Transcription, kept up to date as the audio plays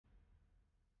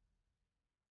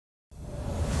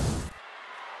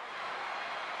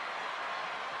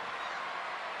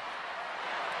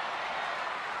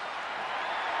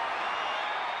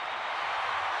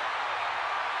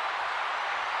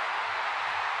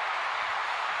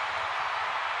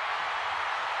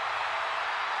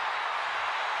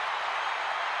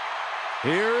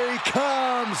Here he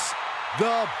comes,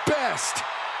 the best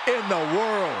in the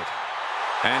world.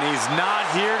 And he's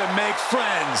not here to make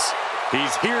friends.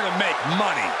 He's here to make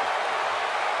money.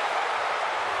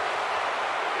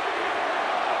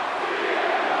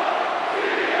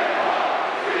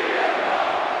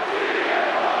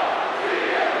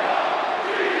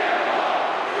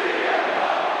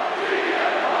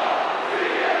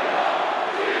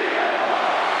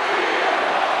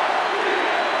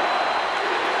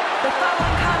 The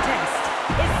following contest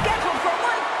is scheduled for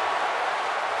one.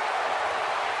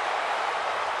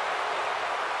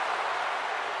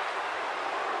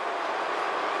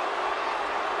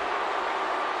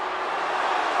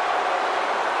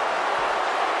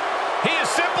 He is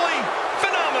simply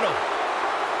phenomenal.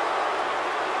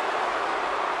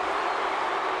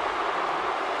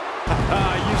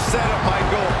 You said it,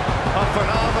 Michael. A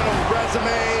phenomenal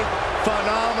resume,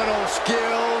 phenomenal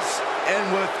skills, and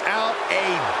without a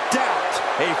doubt,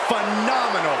 a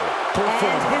phenomenal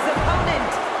performance. And his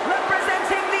opponent,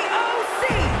 representing the OC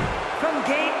from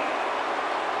Game.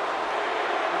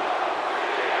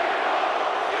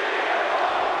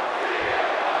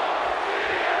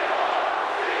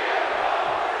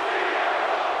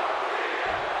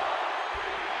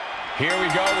 Here we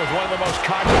go with one of the most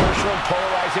controversial and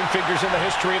polarizing figures in the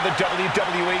history of the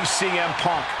WWE, CM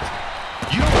Punk.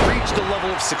 You don't reach the level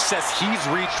of success he's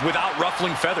reached without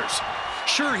ruffling feathers.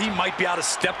 Sure, he might be out of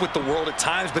step with the world at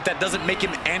times, but that doesn't make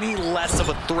him any less of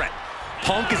a threat.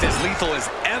 Punk is as lethal as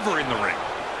ever in the ring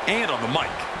and on the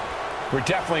mic. We're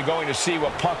definitely going to see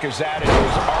what Punk has added to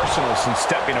his arsenal since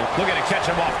stepping in. Looking to catch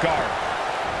him off guard.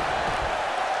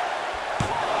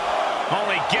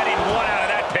 Only getting one out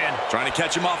of that pin. Trying to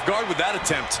catch him off guard with that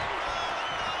attempt.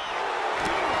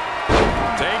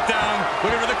 Takedown.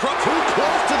 Looking for the crutch. Too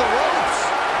close to the ropes.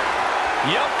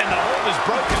 Yep, and the hold is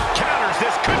broken. Counters.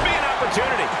 This could be an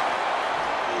opportunity.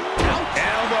 Ouch.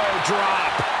 Elbow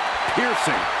drop.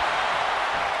 Piercing.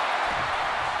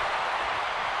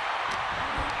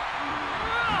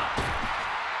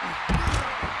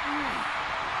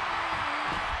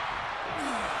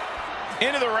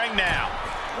 Into the ring now.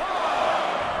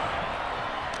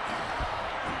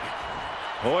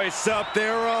 Hoists up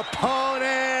their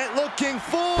opponent, looking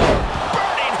for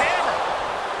Burning hammer.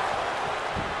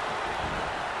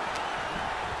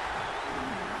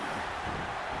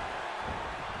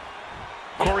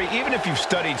 Corey, even if you've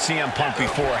studied CM Punk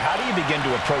before, how do you begin to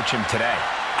approach him today?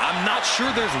 I'm not sure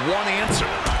there's one answer.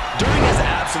 During his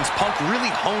absence, Punk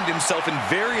really honed himself in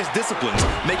various disciplines,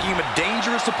 making him a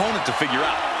dangerous opponent to figure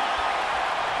out.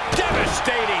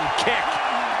 Devastating kick.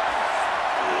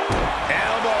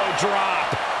 Elbow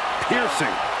drop.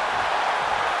 piercing.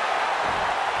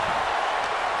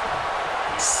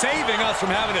 Saving us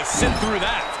from having to sit through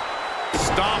that.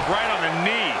 Stomp right on the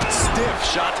knee. Stiff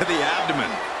shot to the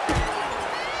abdomen.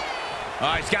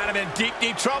 Oh, he's got him in deep,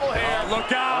 deep trouble here.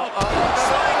 Look out.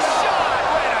 Slingshot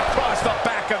right across the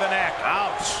back of the neck.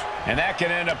 Ouch. And that can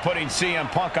end up putting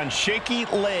CM Punk on shaky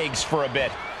legs for a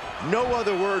bit. No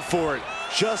other word for it.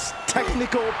 Just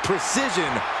technical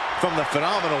precision from the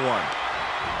Phenomenal One.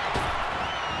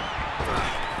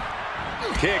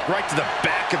 Kick right to the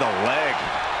back of the leg.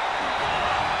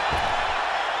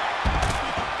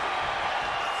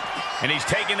 And he's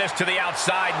taking this to the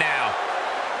outside now.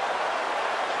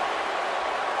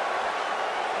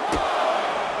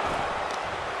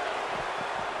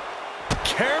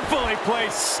 Carefully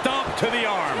placed stomp to the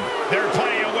arm. There are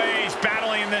plenty of ways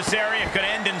battling in this area could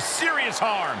end in serious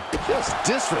harm. Just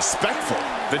disrespectful.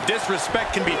 The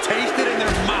disrespect can be tasted in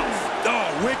their mouth.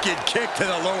 Oh, wicked kick to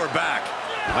the lower back.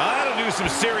 That'll do some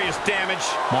serious damage.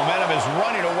 Momentum is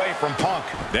running away from Punk.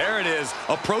 There it is.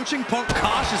 Approaching Punk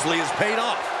cautiously has paid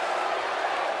off.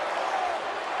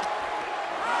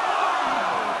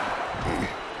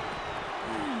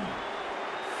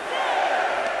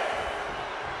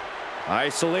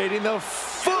 Isolating the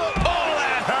foot. Oh,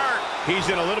 that hurt. He's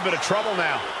in a little bit of trouble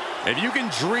now. If you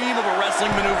can dream of a wrestling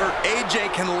maneuver,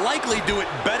 AJ can likely do it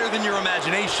better than your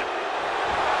imagination.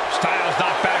 Styles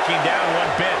not backing down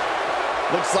one bit.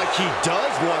 Looks like he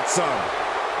does want some.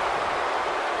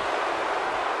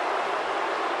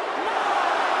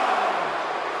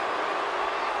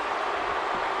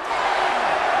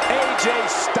 AJ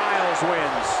Styles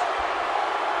wins.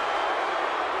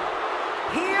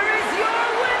 Here is your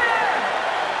winner,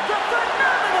 the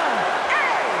phenomenal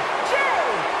AJ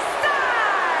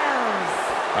Styles.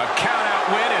 A count-out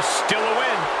win is still a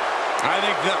win. I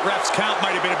think that ref's count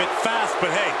might have been a bit fast,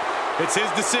 but hey, it's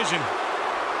his decision.